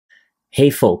Hey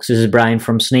folks, this is Brian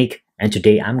from Snyk, and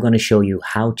today I'm going to show you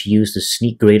how to use the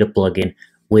Snyk Gradle plugin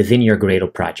within your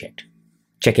Gradle project.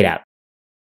 Check it out.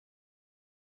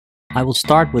 I will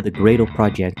start with the Gradle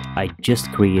project I just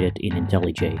created in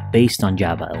IntelliJ based on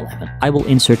Java 11. I will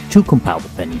insert two compile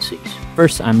dependencies.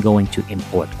 First, I'm going to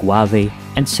import Guave,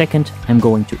 and second, I'm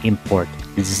going to import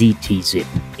ZTZip,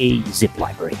 a zip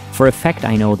library. For a fact,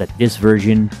 I know that this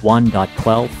version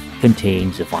 1.12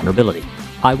 contains a vulnerability.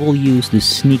 I will use the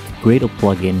Snyk Gradle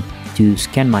plugin to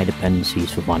scan my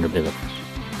dependencies for vulnerabilities.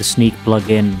 The Snyk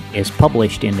plugin is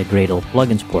published in the Gradle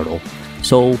plugins portal,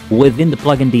 so within the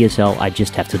plugin DSL I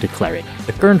just have to declare it.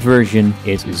 The current version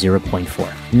is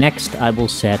 0.4. Next, I will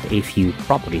set a few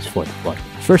properties for the plugin.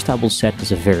 First, I will set the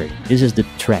severity. This is the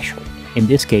threshold. In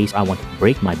this case, I want to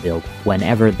break my build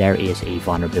whenever there is a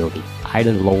vulnerability,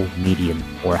 either low, medium,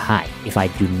 or high. If I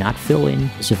do not fill in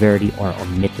the severity or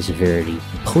omit the severity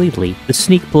completely, the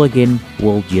Snyk plugin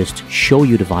will just show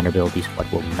you the vulnerabilities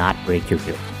but will not break your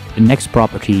build. The next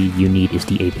property you need is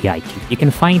the API key. You can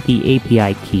find the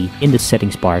API key in the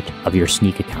settings part of your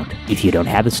Snyk account. If you don't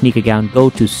have a Snyk account, go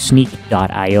to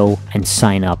snyk.io and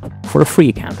sign up for a free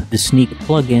account. The Snyk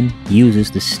plugin uses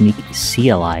the Snyk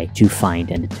CLI to find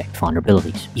and detect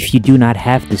vulnerabilities. If you do not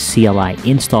have the CLI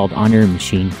installed on your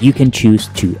machine, you can choose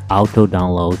to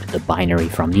auto-download the binary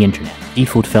from the internet.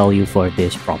 Default value for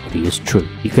this property is true.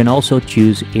 You can also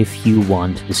choose if you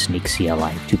want the Snyk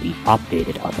CLI to be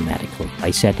updated automatically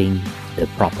by setting the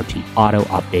property auto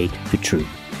update to true.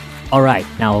 Alright,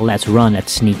 now let's run that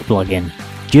Snyk plugin.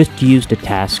 Just use the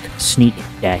task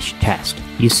snyk-test.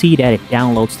 You see that it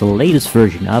downloads the latest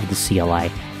version of the CLI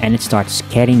and it starts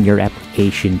scanning your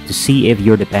application to see if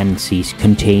your dependencies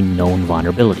contain known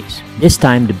vulnerabilities. This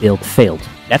time the build failed.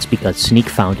 That's because Snyk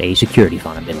found a security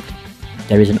vulnerability.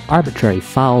 There is an arbitrary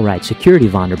file write security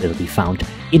vulnerability found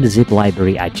in the zip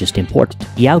library I just imported.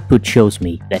 The output shows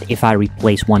me that if I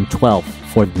replace 1.12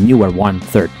 for the newer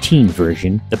 1.13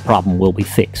 version, the problem will be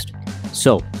fixed.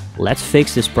 So let's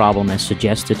fix this problem as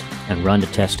suggested and run the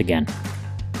test again.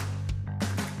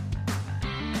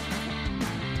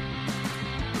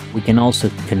 We can also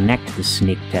connect the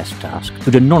Snyk test task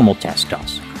to the normal test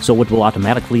task, so it will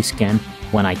automatically scan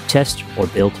when I test or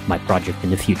build my project in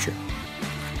the future.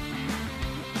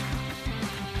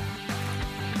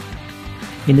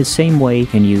 In the same way, you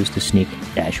can use the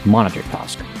Snyk-monitor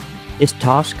task. This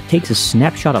task takes a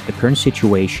snapshot of the current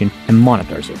situation and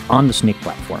monitors it on the Snyk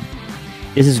platform.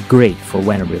 This is great for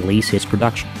when a release hits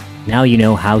production. Now you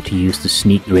know how to use the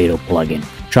Snyk Gradle plugin.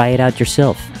 Try it out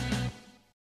yourself.